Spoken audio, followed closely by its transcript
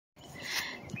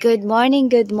Good morning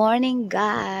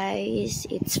guys.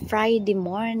 It's Friday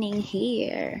morning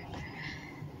here.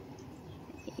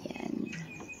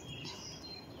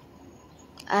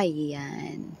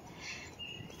 Ayan.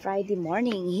 Friday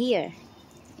morning here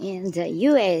in the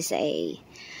USA.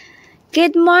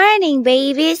 Good morning,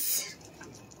 babies.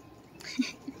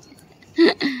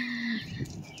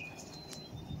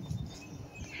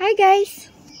 Hi guys.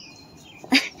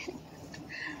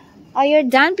 Oh, you're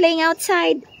done playing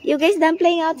outside? You guys done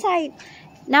playing outside?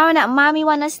 Now mommy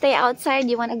wanna stay outside,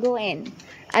 you wanna go in.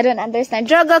 I don't understand.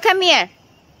 Drogo, come here.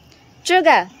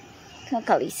 Drogo. Come,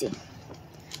 Khaleesi.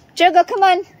 Drogo, come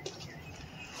on.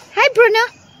 Hi, Bruno.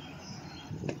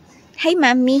 Hey,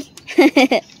 mommy.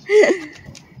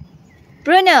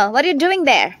 Bruno, what are you doing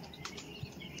there?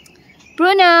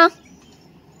 Bruno.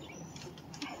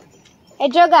 Hey,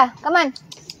 Drogo, come on.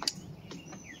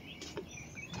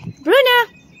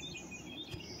 Bruno.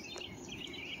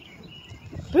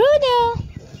 Bruno.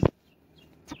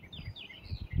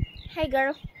 Hey,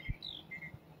 girl.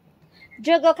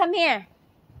 Drogo, come here.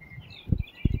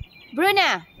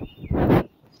 Bruno.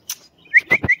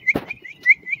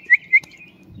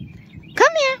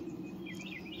 Come here.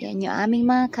 Yan yung aming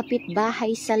mga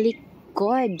kapitbahay sa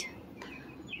likod.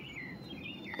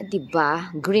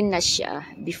 Diba? Green na siya.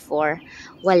 Before,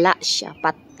 wala siya.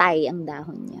 Patay ang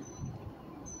dahon niya.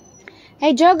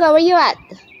 Hey, Drogo, where you at?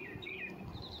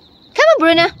 Come on,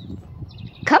 Bruno.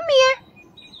 Come here.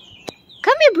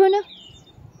 Come here, Bruno.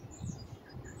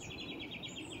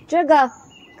 Drogo,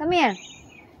 come here.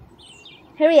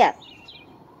 Hurry up.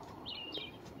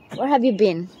 Where have you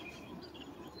been?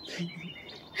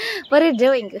 What are you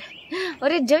doing?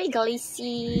 What are you doing,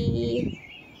 Khaleesi?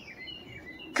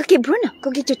 Go get Bruno.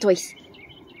 Go get your toys.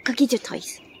 Go get your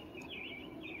toys.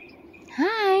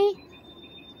 Hi.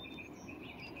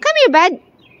 Come here, bud.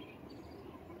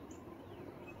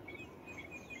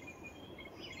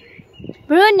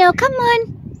 Bruno, come on.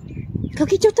 Go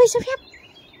get your toys. Hurry up.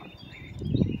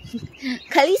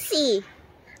 Khaleesi.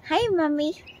 Hi,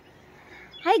 mommy.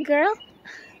 Hi, girl.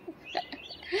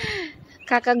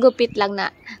 Kakagupit lang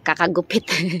na. Kakagupit.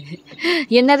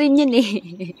 Yun na rin yun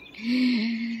eh.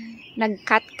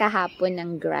 Nag-cut kahapon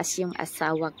ng grass yung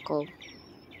asawa ko.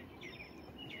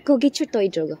 Go get your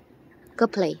toy, Drogo. Go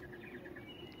play.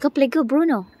 Go play. Go,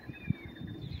 Bruno.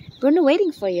 Bruno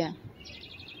waiting for you.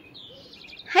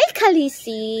 Hi,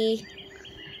 Khaleesi.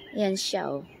 Yan siya,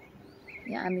 oh.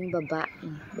 Yung aming babae.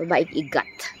 Babaeng igat.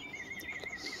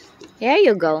 There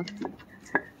you go.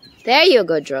 There you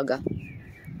go, Drogo.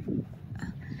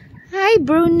 Hi,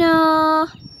 Bruno.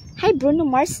 Hi, Bruno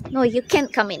Mars. No, you can't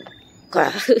come in.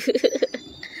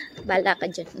 Bala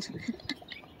ka dyan.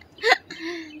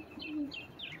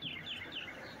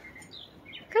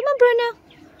 Come on, Bruno.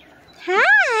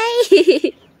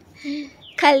 Hi.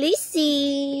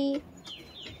 Khaleesi.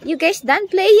 You guys done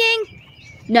playing?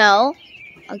 No?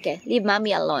 Okay, leave mommy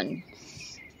alone.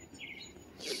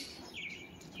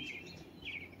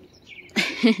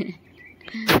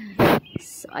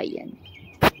 So, ayan.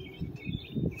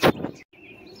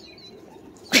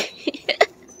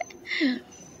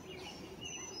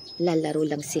 Lalaro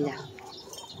lang sila.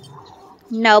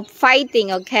 No fighting,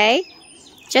 okay?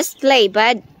 Just play,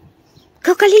 bud.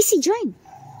 Go, Khaleesi, join.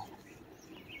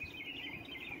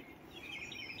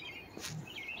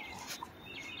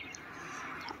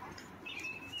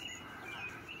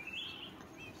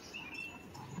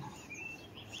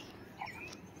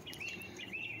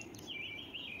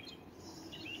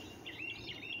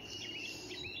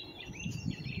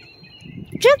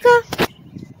 Drogo.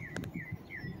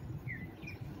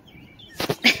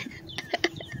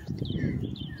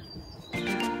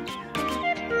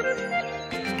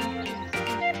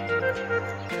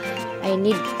 I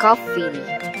need coffee.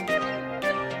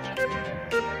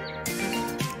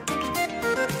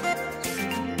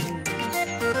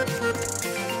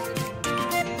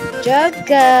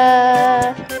 Drogo.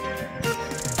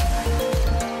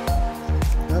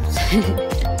 Oops.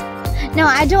 No,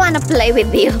 I don't want to play with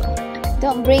you.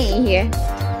 Don't bring it here.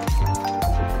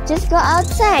 Just go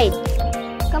outside.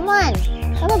 Come on.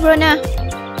 Come on, Bruno.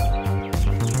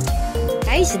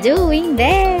 How's doing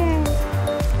there?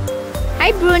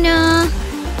 Hi, Bruno.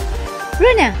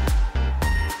 Bruno.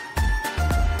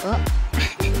 Oh.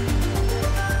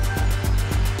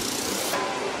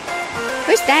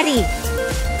 Where's Daddy?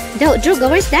 Drogo,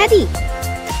 where's Daddy?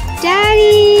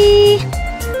 Daddy.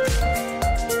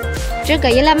 Drogo,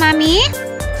 you love mommy?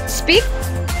 Speak.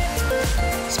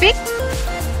 Speak.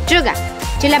 Drogo,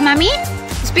 do you love mommy?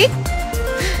 Speak.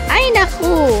 Ay,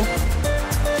 naku.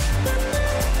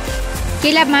 Do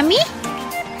you love mommy?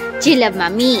 Do you love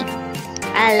mommy?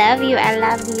 I love you. I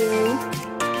love you.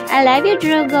 I love you,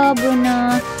 Drogo,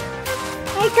 Bruno.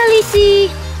 Hi,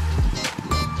 Khaleesi.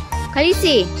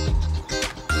 Khaleesi.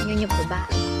 Nyunyup ka ba?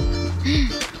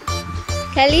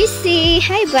 Khaleesi.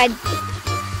 Hi, bud.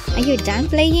 Are you done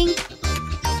playing?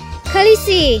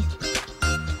 Khaleesi.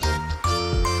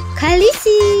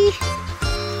 Khaleesi.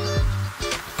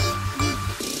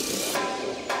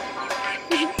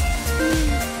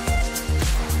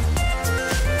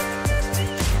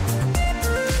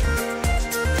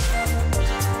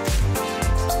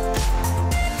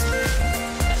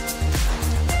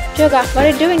 Drogo, what are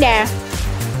you doing there?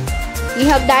 You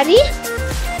help daddy?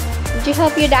 Did you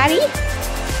help your daddy?